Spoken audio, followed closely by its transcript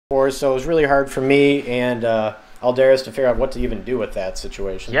so it was really hard for me and Aldaris to figure out what to even do with that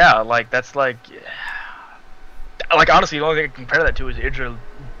situation. Yeah, like that's like honestly, the only thing I can compare that to is Idra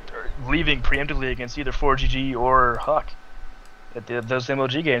leaving preemptively against either 4GG or Huck at those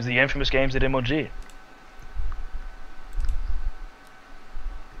MLG games, the infamous games at MLG.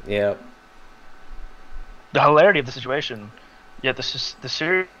 Yeah. The hilarity of the situation, yet the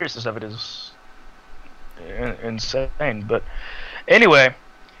seriousness of it is insane. But anyway,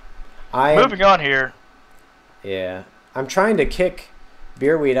 moving on here. Yeah, I'm trying to kick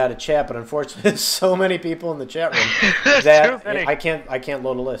Beerweed out of chat, but unfortunately, there's so many people in the chat room that I can't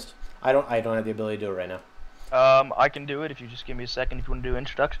load a list. I don't have the ability to do it right now. I can do it if you just give me a second. If you want to do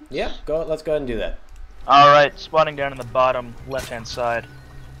introductions. Yeah, let's go ahead and do that. All right, spawning down in the bottom left-hand side.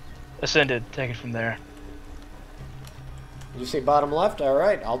 Ascended. Take it from there. Did you say bottom left? All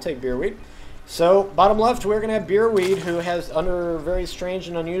right, I'll take Beerweed. So, bottom left, we're going to have Beerweed, who has, under very strange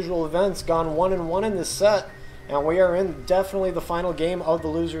and unusual events, gone 1-1 in this set. And we are in definitely the final game of the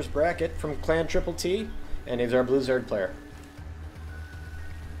loser's bracket from Clan Triple T. And he's our blue Zerg player.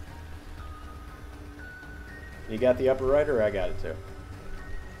 You got the upper right, or I got it too?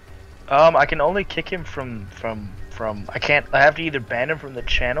 I can only kick him from I have to either ban him from the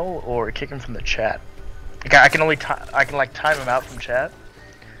channel or kick him from the chat. I can only time him out from chat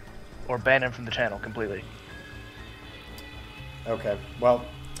or ban him from the channel completely. Okay, well,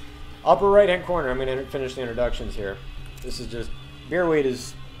 upper right hand corner, I'm going to finish the introductions here. This is just, Beerweed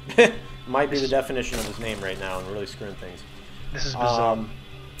is, might be the definition of his name right now and really screwing things. This is bizarre.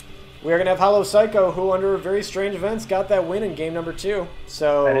 We are going to have Hollowpsyco, who under very strange events got that win in game number 2.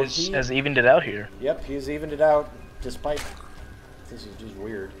 So that has evened it out here. Yep, he's evened it out despite, this is just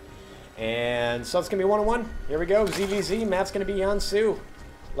weird. And so it's going to be 1-1. Here we go, ZVZ, Matt's going to be Yansu.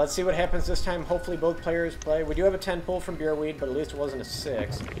 Let's see what happens this time. Hopefully both players play. We do have a 10 pull from Beerweed, but at least it wasn't a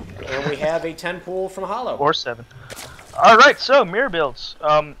 6. And we have a 10 pull from Hollow. Or 7. Alright, so mirror builds.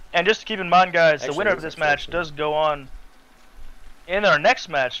 And just to keep in mind, guys, the winner of this match does go on in our next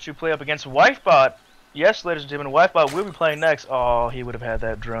match to play up against Wifebot. Yes, ladies and gentlemen, Wifebot will be playing next. Oh, he would have had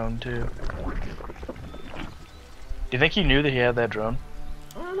that drone too. Do you think he knew that he had that drone?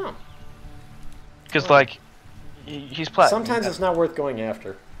 I don't know. Because, like, he's platinum. Sometimes it's not worth going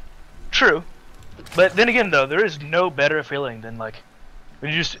after. True. But then again, though, there is no better feeling than, like,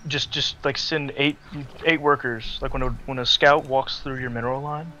 when you just like, send eight workers, like, when a scout walks through your mineral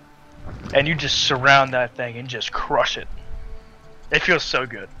line, and you just surround that thing and just crush it. It feels so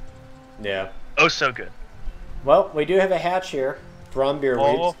good. Yeah. Oh, so good. Well, we do have a hatch here from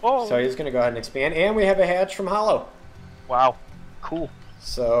Beerweed, so he's going to go ahead and expand. And we have a hatch from Hollow. Wow. Cool.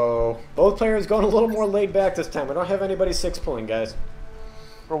 So, both players going a little more laid back this time. We don't have anybody 6 pulling, guys.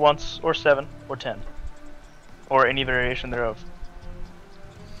 For once, or 7, or 10. Or any variation thereof.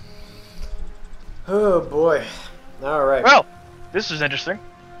 Oh, boy. Alright. Well, this is interesting.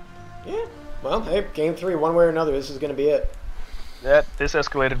 Yeah. Well, hey, game 3, one way or another, this is going to be it. This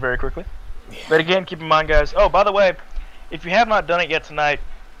escalated very quickly. Yeah. But again, keep in mind, guys. Oh, by the way, if you have not done it yet tonight,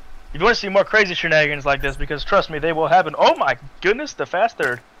 if you want to see more crazy shenanigans like this, because trust me, they will happen. Oh my goodness, the fast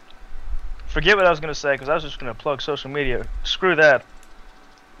third. Forget what I was going to say, because I was just going to plug social media. Screw that.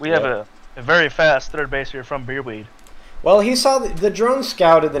 We have a very fast third base here from Beerweed. Well, he saw the drone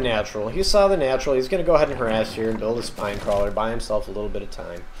scouted the natural. He saw the natural. He's going to go ahead and harass here and build a spine crawler, buy himself a little bit of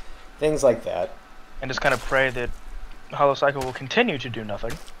time. Things like that. And just kind of pray that Hollowpsyco will continue to do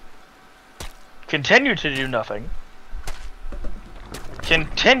nothing. Continue to do nothing.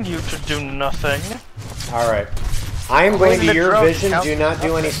 Continue to do nothing. Alright. I am going to your vision. Do not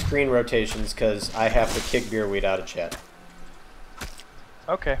do any screen rotations, because I have to kick Beerweed out of chat.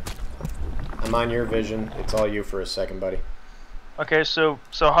 Okay. I'm on your vision. It's all you for a second, buddy. Okay, so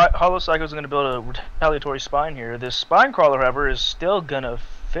Hollowpsyco is going to build a retaliatory spine here. This spine crawler, however, is still going to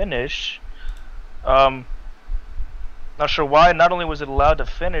finish. Not sure why. Not only was it allowed to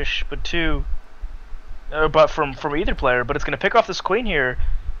finish, but but from either player. But it's going to pick off this queen here,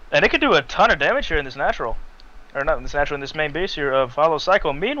 and it could do a ton of damage here in this natural, or not in this natural, in this main base here of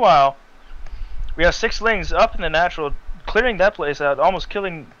Hollowpsyco. Meanwhile, we have 6 lings up in the natural, clearing that place out, almost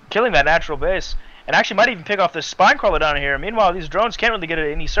killing that natural base, and actually might even pick off this spine crawler down here. Meanwhile, these drones can't really get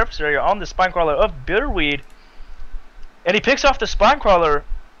any surface area on the spine crawler of Beerweed, and he picks off the spine crawler.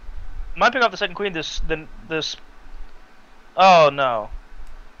 Might pick off the second queen. This. Oh no.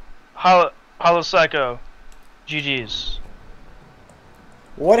 Hollowpsyco. GG's.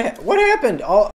 What happened?